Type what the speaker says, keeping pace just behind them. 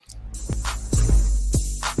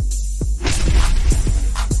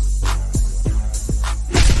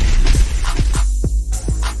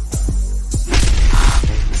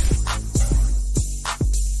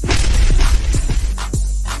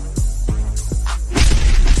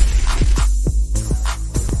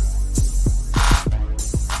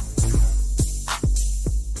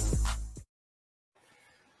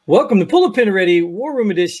Welcome to Pull a Pin Ready War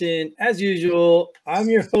Room Edition. As usual, I'm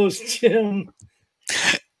your host, Jim.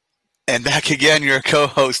 And back again, your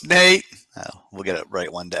co-host, Nate. Oh, we'll get it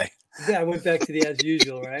right one day. Yeah, I went back to the as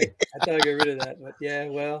usual, right? I thought I got rid of that, but yeah,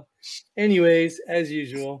 well. Anyways, as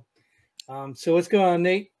usual. So what's going on,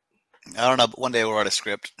 Nate? I don't know, but one day we'll write a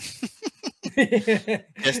script.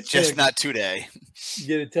 just not today.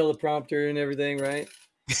 Get a teleprompter and everything, right?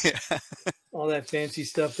 Yeah. All that fancy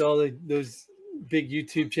stuff that those big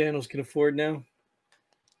YouTube channels can afford now.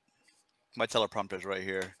 My teleprompter's right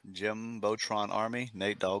here. Jim Botron Army,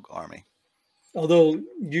 Nate Dogg Army. Although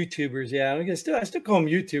YouTubers, yeah, I still call them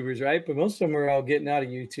YouTubers, right? But most of them are all getting out of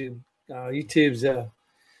YouTube. YouTube's a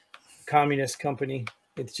communist company.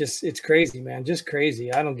 It's crazy, man. Just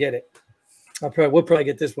crazy. I don't get it. We'll probably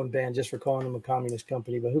get this one banned just for calling them a communist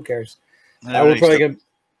company, but who cares? We're probably gonna.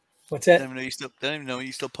 What's that? I didn't even know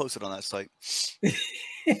you still posted on that site.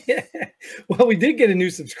 Well, we did get a new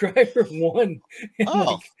subscriber, one.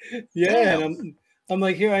 Oh, yeah, damn. And I'm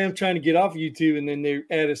like, here I am trying to get off YouTube, and then they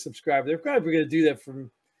add a subscriber. They're probably going to do that for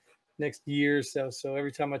next year or so. So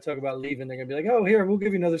every time I talk about leaving, they're going to be like, oh, here, we'll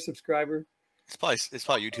give you another subscriber. It's probably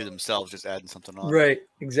YouTube themselves just adding something on. Right,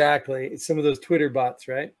 exactly. It's some of those Twitter bots,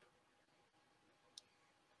 right?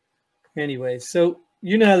 Anyway, so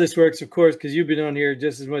you know how this works, of course, because you've been on here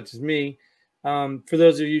just as much as me. For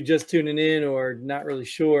those of you just tuning in or not really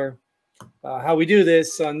sure how we do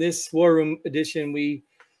this, on this War Room edition, we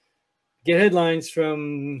get headlines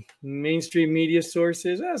from mainstream media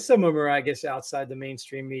sources. Some of them are, I guess, outside the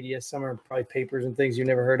mainstream media. Some are probably papers and things you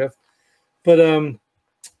never heard of. But,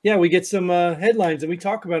 yeah, we get some headlines, and we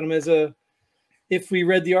talk about them if we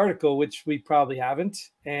read the article, which we probably haven't.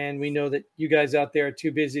 And we know that you guys out there are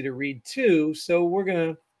too busy to read too. So we're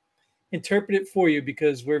going to interpret it for you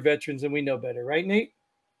because we're veterans and we know better. Right, Nate?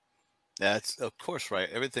 That's, of course, right.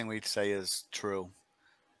 Everything we say is true.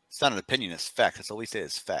 It's not an opinion, it's facts. That's all we say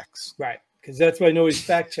is facts. Right. Because that's why I know he's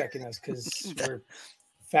fact checking us, because we're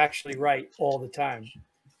factually right all the time.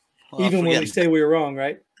 Well, even when we say we were wrong,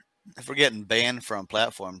 right? If we're getting banned from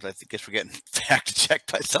platforms, I guess we're getting fact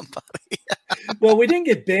checked by somebody. Well, we didn't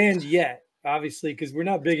get banned yet, obviously, because we're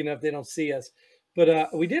not big enough. They don't see us.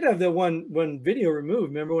 But we did have the one video removed.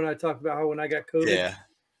 Remember when I talked about how when I got COVID?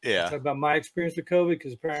 Yeah. I talked about my experience with COVID,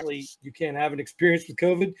 because apparently you can't have an experience with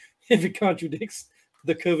COVID if it contradicts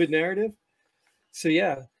the COVID narrative. So,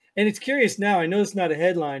 yeah. And it's curious now. I know it's not a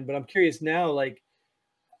headline, but I'm curious now, like,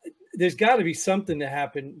 there's got to be something to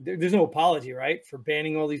happen. There's no apology, right, for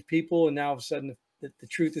banning all these people. And now all of a sudden the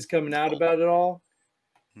truth is coming out about it all.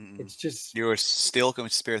 It's just. You're still a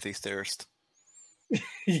conspiracy theorist.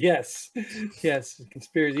 Yes.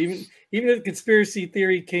 Conspiracy. Even if the conspiracy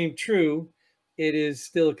theory came true, it is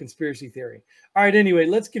still a conspiracy theory. All right. Anyway,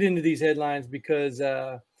 let's get into these headlines, because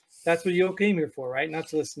that's what you came here for, right? Not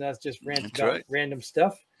to listen to us just rant about random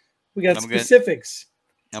stuff. We got specifics.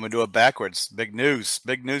 I'm going to do it backwards. Big news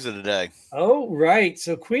of the day. Oh, right.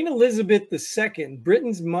 So Queen Elizabeth II,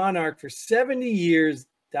 Britain's monarch for 70 years,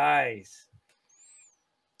 dies.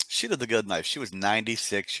 She lived a good life. She was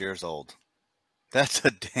 96 years old. That's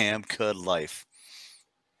a damn good life.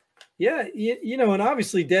 Yeah, and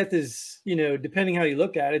obviously death is, depending how you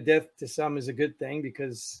look at it, death to some is a good thing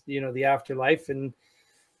because, the afterlife,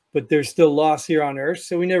 but there's still loss here on Earth.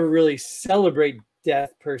 So we never really celebrate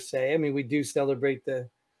death per se. I mean, we do celebrate the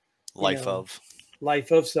life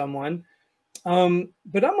of someone. But I'm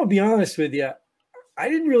going to be honest with you. I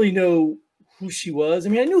didn't really know who she was. I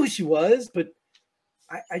mean, I knew who she was, but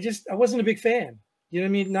I wasn't a big fan. You know what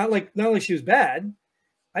I mean? Not like she was bad.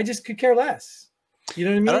 I just could care less. You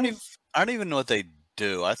know what I mean? I don't even know what they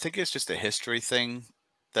do. I think it's just a history thing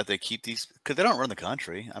that they keep these, because they don't run the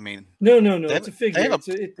country. I mean, no. It's a figure.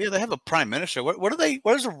 They have a prime minister. What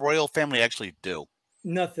does the royal family actually do?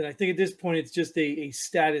 Nothing. I think at this point it's just a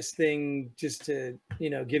status thing, just to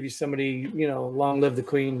give you somebody long live the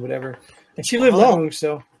queen, whatever. And she lived long,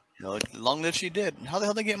 so long live she did. How the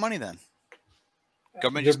hell they get money then?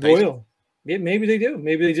 Government They're just pays royal. Maybe they do.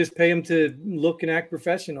 Maybe they just pay them to look and act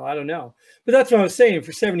professional. I don't know. But that's what I was saying.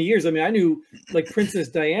 For 70 years, I mean, I knew like Princess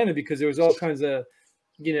Diana because there was all kinds of,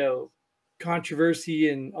 controversy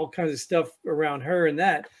and all kinds of stuff around her and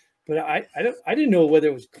that. But I didn't know whether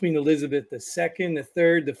it was Queen Elizabeth II, the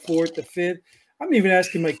third, the fourth, the fifth. I'm even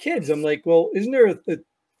asking my kids. I'm like, well, isn't there a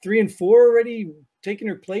 3 and 4 already taking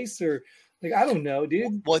her place? Or like, I don't know,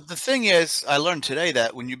 dude. Well, the thing is, I learned today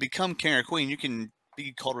that when you become king or queen, you can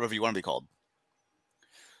be called whatever you want to be called.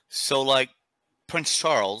 So, like Prince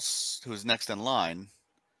Charles, who's next in line,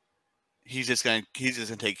 he's just gonna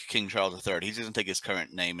take King Charles III. He's just gonna take his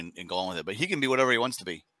current name and go on with it. But he can be whatever he wants to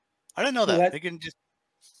be. I didn't know that. He can just.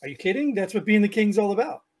 Are you kidding? That's what being the king's all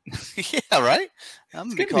about. Yeah, right. I'm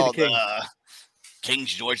It's gonna be good to be the called king. King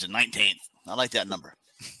George the 19th. I like that number.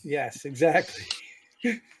 Yes, exactly.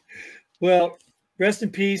 Well, rest in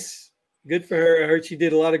peace. Good for her. I heard she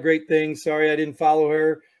did a lot of great things. Sorry I didn't follow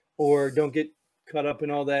her or don't get caught up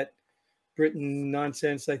in all that Britain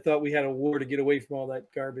nonsense. I thought we had a war to get away from all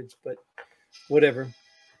that garbage, but whatever.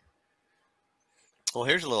 Well,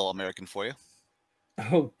 here's a little American for you.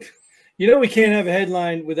 Oh, we can't have a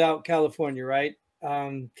headline without California, right?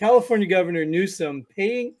 California Governor Newsom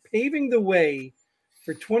paving the way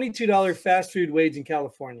for $22 fast food wage in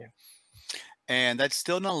California. And that's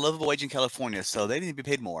still not a livable wage in California, so they need to be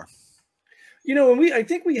paid more. And I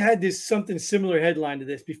think we had this something similar headline to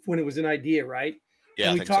this before when it was an idea, right? Yeah,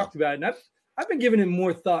 And I we think talked so. about it. And I've been giving it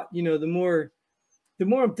more thought. The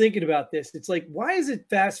more I'm thinking about this, it's like, why is it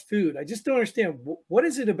fast food? I just don't understand. What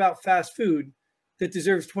is it about fast food that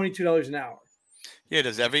deserves $22 an hour? Yeah,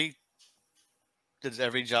 does every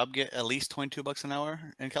job get at least $22 an hour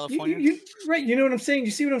in California? Right. You know what I'm saying?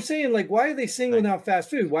 You see what I'm saying? Like, why are they singling out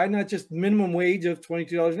fast food? Why not just minimum wage of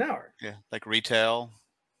 $22 an hour? Yeah, like retail,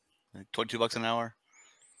 like $22 an hour.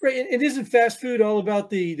 Right. It isn't fast food all about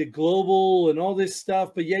the global and all this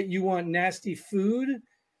stuff, but yet you want nasty food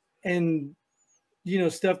and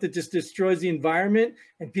stuff that just destroys the environment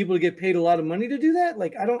and people to get paid a lot of money to do that.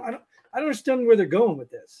 Like, I don't understand where they're going with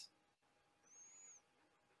this.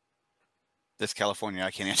 This California,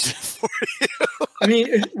 I can't answer that for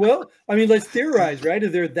you. Let's theorize, right? Are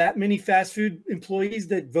there that many fast food employees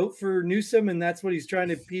that vote for Newsom and that's what he's trying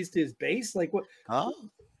to appease to his base? Like what? Huh?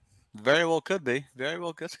 Very well could be. Very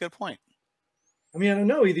well. That's a good point. I don't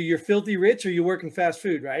know. Either you're filthy rich or you work in fast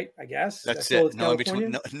food, right? I guess. That's it. No in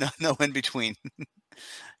between. No in between.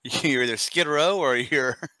 You're either Skid Row or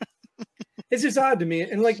you're. It's just odd to me.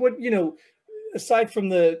 And like what, aside from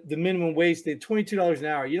the minimum wage, the $22 an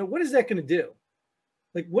hour, what is that going to do?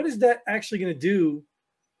 Like, what is that actually going to do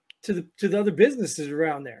to the other businesses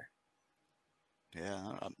around there?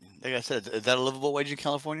 Yeah. Like I said, is that a livable wage in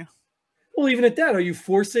California? Well, even at that, are you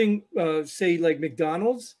forcing, say, like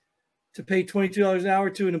McDonald's to pay $22 an hour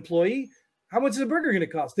to an employee? How much is a burger going to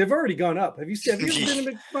cost? They've already gone up. Have you ever been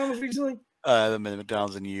to McDonald's recently? I haven't been to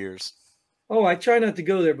McDonald's in years. Oh, I try not to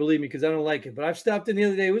go there, believe me, because I don't like it. But I've stopped in the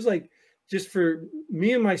other day. It was like just for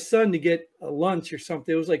me and my son to get a lunch or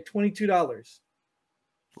something. It was like $22.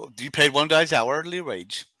 Well, you paid one guy's hourly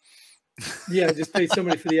wage. Yeah, just pay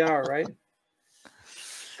somebody for the hour, right?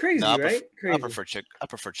 Crazy, right? Crazy. I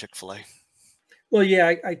prefer Chick-fil-A. Well,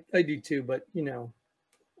 yeah, I do too, but I don't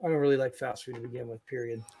really like fast food to begin with.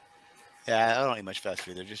 Period. Yeah, I don't eat much fast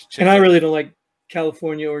food. They're just Chick-fil-A. And I really don't like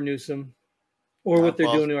California or Newsom or what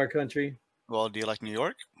they're doing to our country. Well, do you like New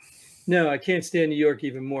York? No, I can't stand New York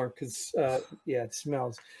even more because, it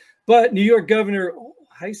smells. But New York Governor,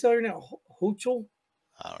 how you say her now? Hochul?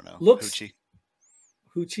 I don't know.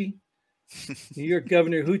 Hoochie. New York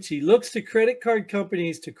Governor Hoochie looks to credit card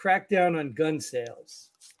companies to crack down on gun sales.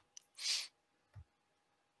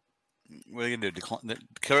 What are you going to do? The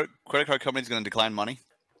credit card company's going to decline money?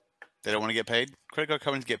 They don't want to get paid? Credit card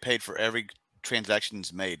companies get paid for every transaction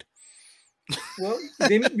made. Well,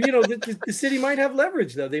 the city might have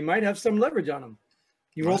leverage, though. They might have some leverage on them.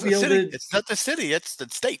 You won't be able to. It's not the city; it's the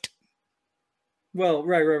state. Well,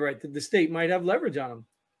 right. The state might have leverage on them.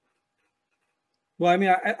 Well,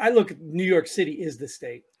 I look at New York City is the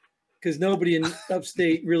state because nobody in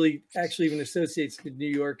upstate really actually even associates with New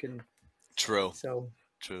York. And true. So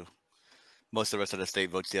true. Most of the rest of the state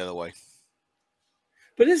votes the other way.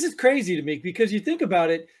 But this is crazy to me because you think about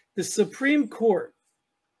it, the Supreme Court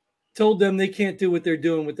told them they can't do what they're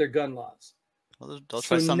doing with their gun laws. Well, they'll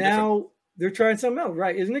try something now different. They're trying something else,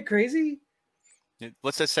 right? Isn't it crazy?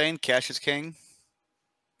 What's that saying? Cash is king.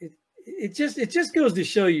 It just goes to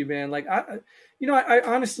show you, man. Like I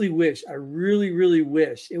honestly wish, I really, really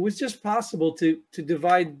wish it was just possible to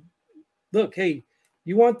divide. Look, hey,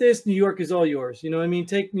 you want this? New York is all yours. You know what I mean?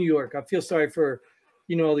 Take New York. I feel sorry for,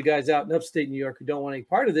 all the guys out in upstate New York who don't want any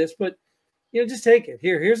part of this, but just take it.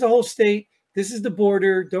 Here's the whole state. This is the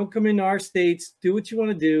border. Don't come into our states. Do what you want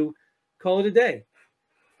to do. Call it a day.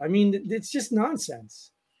 It's just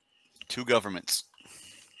nonsense. Two governments.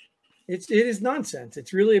 It is nonsense.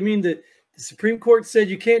 It's really, the Supreme Court said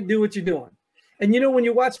you can't do what you're doing. And when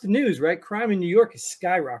you watch the news, right, crime in New York is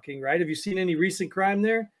skyrocketing, right? Have you seen any recent crime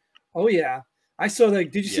there? Oh, yeah. I saw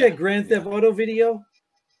that. Did you see that Grand Theft Auto video?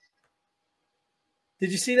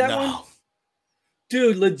 Did you see that one?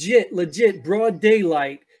 Dude, legit, broad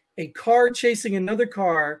daylight, a car chasing another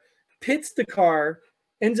car, pits the car,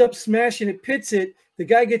 ends up smashing it, pits it. The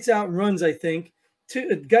guy gets out and runs, I think.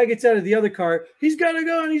 a guy gets out of the other car. He's got a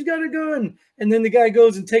gun. He's got a gun. And then the guy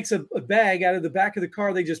goes and takes a bag out of the back of the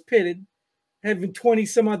car they just pitted, having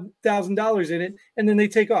 $20,000 in it, and then they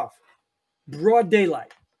take off. Broad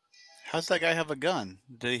daylight. How's that guy have a gun?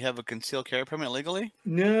 Did he have a concealed carry permit legally?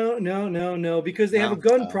 No, because they have a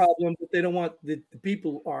gun problem, but they don't want the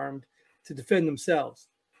people armed to defend themselves.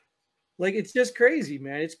 Like, it's just crazy,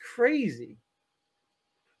 man. It's crazy.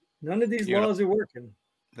 None of these laws are working.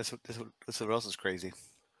 This what else is crazy.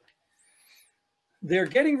 They're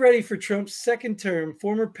getting ready for Trump's second term.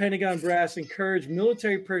 Former Pentagon brass encouraged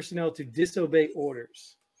military personnel to disobey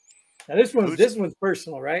orders. Now, this one's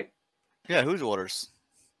personal, right? Yeah, whose orders?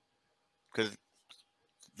 Because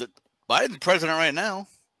Biden's president right now.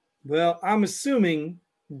 Well, I'm assuming,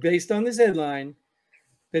 based on this headline,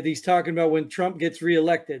 that he's talking about when Trump gets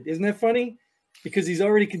reelected. Isn't that funny? Because he's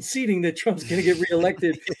already conceding that Trump's going to get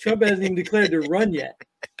reelected. Trump hasn't even declared to run yet.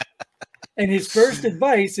 And his first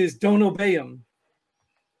advice is don't obey him.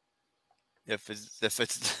 If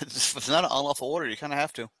it's not an unlawful order, you kind of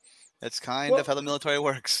have to. That's kind of how the military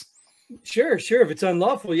works. Sure. If it's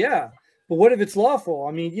unlawful, yeah. But what if it's lawful?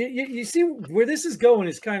 I mean, you see where this is going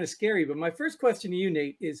is kind of scary. But my first question to you,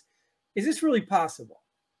 Nate, is this really possible?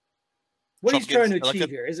 What he's trying to achieve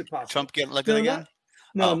here, is it possible? Trump getting elected again?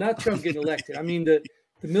 Not Trump getting elected. I mean the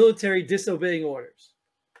military disobeying orders,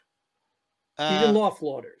 even lawful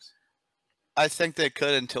orders. I think they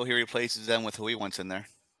could until he replaces them with who he wants in there.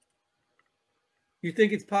 You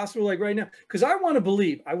think it's possible, like right now? Because I want to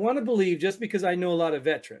believe just because I know a lot of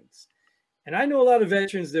veterans. And I know a lot of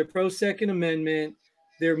veterans, they're pro-Second Amendment.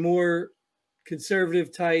 They're more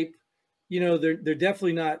conservative type. You know, they're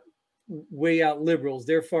definitely not way out liberals.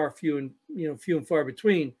 They're few and far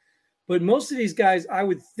between. But most of these guys, I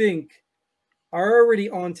would think, are already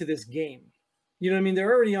onto this game. You know what I mean?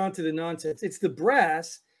 They're already onto the nonsense. It's the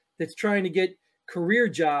brass that's trying to get career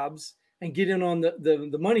jobs and get in on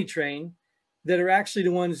the money train that are actually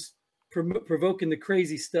the ones provoking the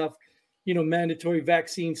crazy stuff, you know, mandatory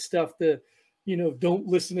vaccine stuff, don't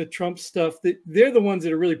listen to Trump stuff. They're the ones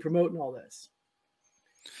that are really promoting all this.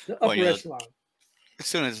 The upper echelon. As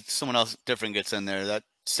soon as someone else different gets in there, that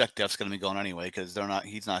SecDef's going to be going anyway because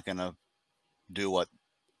he's not going to do what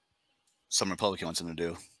some Republican wants him to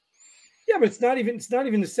do. Yeah, but it's not even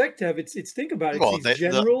the SecDef. It's think about it. It's these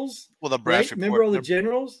generals. The brass report. Remember all the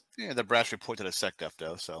generals? Yeah, the brass report to the SecDef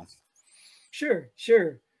though. So. Sure.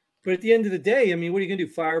 But at the end of the day, I mean, what are you going to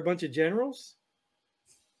do? Fire a bunch of generals?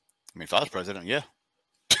 I mean, if I was president, yeah.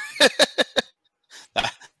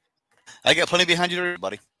 I got plenty behind you,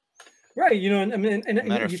 buddy. Right. You know, I mean,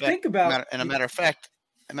 and you think about. And a matter of fact,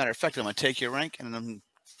 I'm going to take your rank and I'm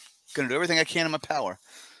going to do everything I can in my power.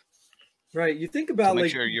 Right. You think about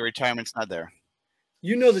make sure your retirement's not there.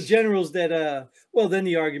 You know, the generals that, then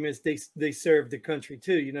the argument is they serve the country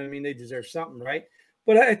too. You know what I mean? They deserve something, right?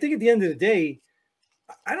 But I think at the end of the day,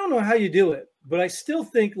 I don't know how you do it, but I still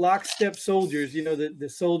think lockstep soldiers, you know, the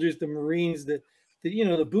soldiers, the Marines, the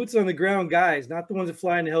boots on the ground guys, not the ones that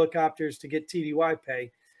fly in the helicopters to get TDY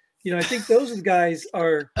pay. You know, I think those guys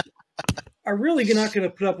are really not going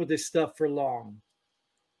to put up with this stuff for long.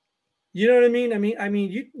 You know what I mean? I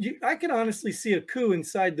mean, I can honestly see a coup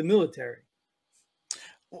inside the military.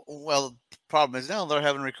 Well, the problem is now they're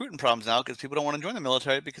having recruiting problems now because people don't want to join the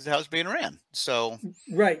military because of how it's being ran. So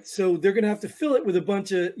right, so they're going to have to fill it with a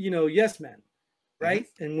bunch of yes men, right,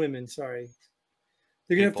 and women. Sorry,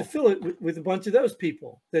 they're going to have to fill it with a bunch of those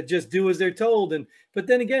people that just do as they're told. But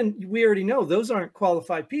then again, we already know those aren't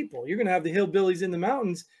qualified people. You're going to have the hillbillies in the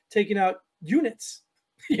mountains taking out units.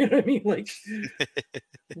 You know what I mean? Like,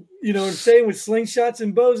 you know what I'm saying? With slingshots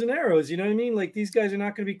and bows and arrows, you know what I mean? Like, these guys are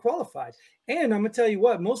not going to be qualified. And I'm going to tell you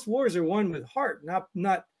what, most wars are won with heart,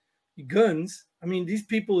 not guns. I mean, these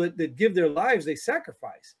people that give their lives, they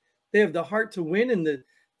sacrifice. They have the heart to win and the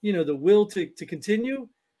will to continue.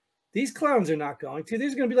 These clowns are not going to.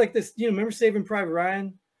 There's going to be like this, remember Saving Private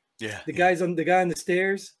Ryan? Yeah. The guy on the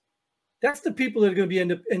stairs. That's the people that are going to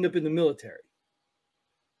end up in the military.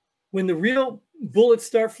 When the real bullets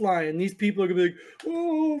start flying, these people are going to be like,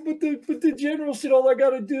 oh, but the general said all I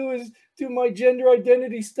got to do is do my gender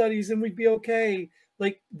identity studies and we'd be okay.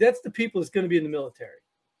 Like, that's the people that's going to be in the military.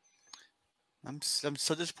 I'm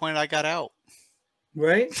so disappointed I got out.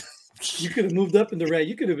 Right? You could have moved up in the rank.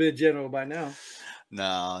 You could have been a general by now.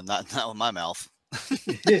 No, not with my mouth.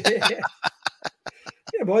 Yeah,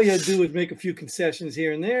 but all you had to do was make a few concessions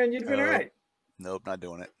here and there and you'd have been all right. Nope, not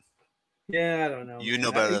doing it. Yeah, I don't know. You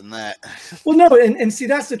know better than that. Well, no, and see,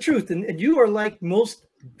 that's the truth. And you are like most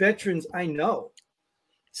veterans I know.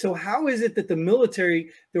 So how is it that the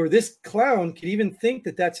military or this clown could even think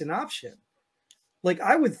that that's an option? Like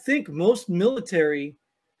I would think most military,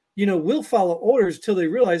 will follow orders till they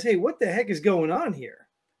realize, hey, what the heck is going on here?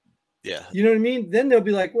 Yeah. You know what I mean? Then they'll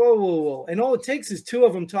be like, whoa, whoa, whoa. And all it takes is two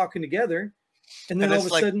of them talking together. And then all of a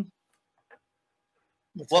sudden.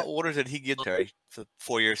 What orders did he give Terry for the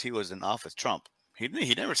 4 years he was in office? Trump. He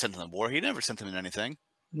never sent them to war. He never sent them in anything.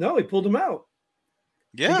 No, he pulled them out.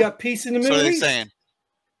 Yeah. He got peace in the Middle East.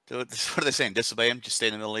 What are they saying? Disobey him? Just stay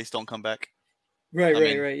in the Middle East. Don't come back?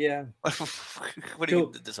 Right, yeah. What do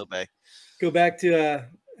you disobey? Go back to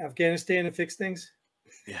Afghanistan and fix things?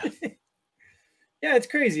 Yeah. Yeah, it's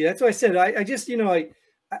crazy. That's why I said I just,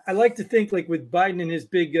 I like to think like with Biden and his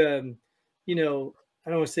big, I don't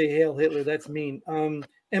want to say Hail Hitler. That's mean.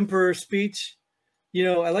 Emperor speech.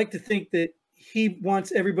 I like to think that he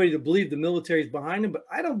wants everybody to believe the military is behind him, but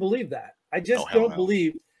I don't believe that. I just don't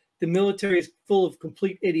believe the military is full of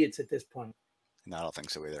complete idiots at this point. No, I don't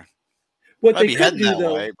think so either. What they could do,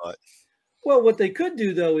 though, what they could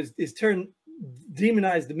do though is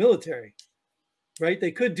demonize the military. Right,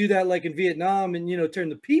 they could do that like in Vietnam, and turn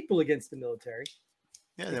the people against the military.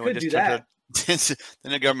 Yeah, they would just do that. Then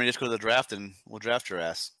the government just go to the draft and we'll draft your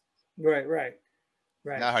ass. Right.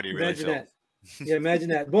 Now, how do you really feel? That. Yeah, imagine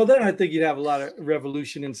that. Well, then I think you'd have a lot of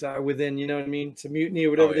revolution inside within. You know what I mean? It's a mutiny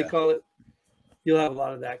or whatever they call it. You'll have a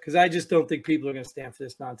lot of that because I just don't think people are going to stand for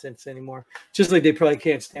this nonsense anymore. Just like they probably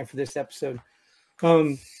can't stand for this episode.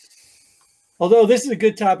 Although this is a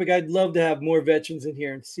good topic, I'd love to have more veterans in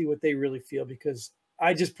here and see what they really feel because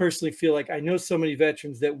I just personally feel like I know so many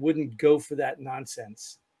veterans that wouldn't go for that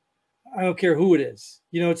nonsense. I don't care who it is.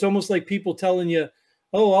 It's almost like people telling you,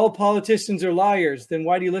 oh, all politicians are liars. Then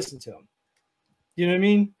why do you listen to them? You know what I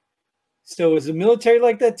mean? So is the military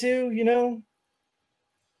like that too? You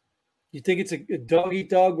think it's a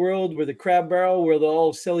dog-eat-dog world where the crab barrel where they'll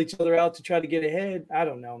all sell each other out to try to get ahead? I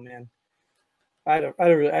don't know, man. I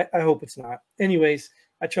hope it's not. Anyways,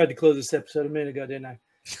 I tried to close this episode a minute ago, didn't I?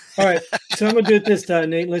 All right. So I'm going to do it this time,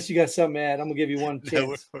 Nate, unless you got something to add. I'm going to give you one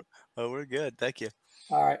chance. No, we're good. Thank you.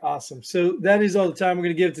 All right. Awesome. So that is all the time we're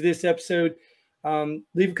going to give to this episode.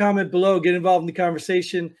 Leave a comment below. Get involved in the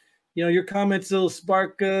conversation. Your comments will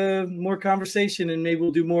spark more conversation, and maybe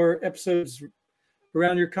we'll do more episodes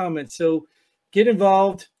around your comments. So get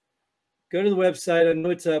involved. Go to the website. I know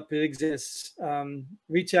it's up. It exists.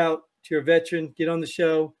 Reach out to your veteran. Get on the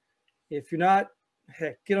show. If you're not,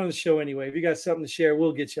 heck, get on the show anyway. If you got something to share,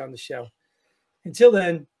 we'll get you on the show. Until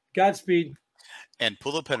then, Godspeed. And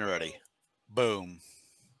pull the pin ready. Boom.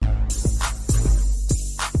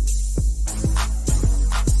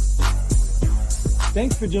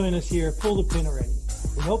 Thanks for joining us here at Pull the Pin Already.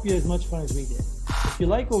 We hope you had as much fun as we did. If you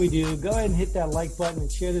like what we do, go ahead and hit that like button and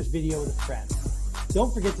share this video with a friend.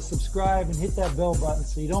 Don't forget to subscribe and hit that bell button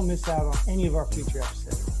so you don't miss out on any of our future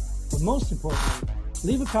episodes. But most importantly,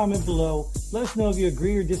 leave a comment below. Let us know if you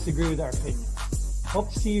agree or disagree with our opinions.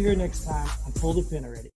 Hope to see you here next time on Pull the Pin Already.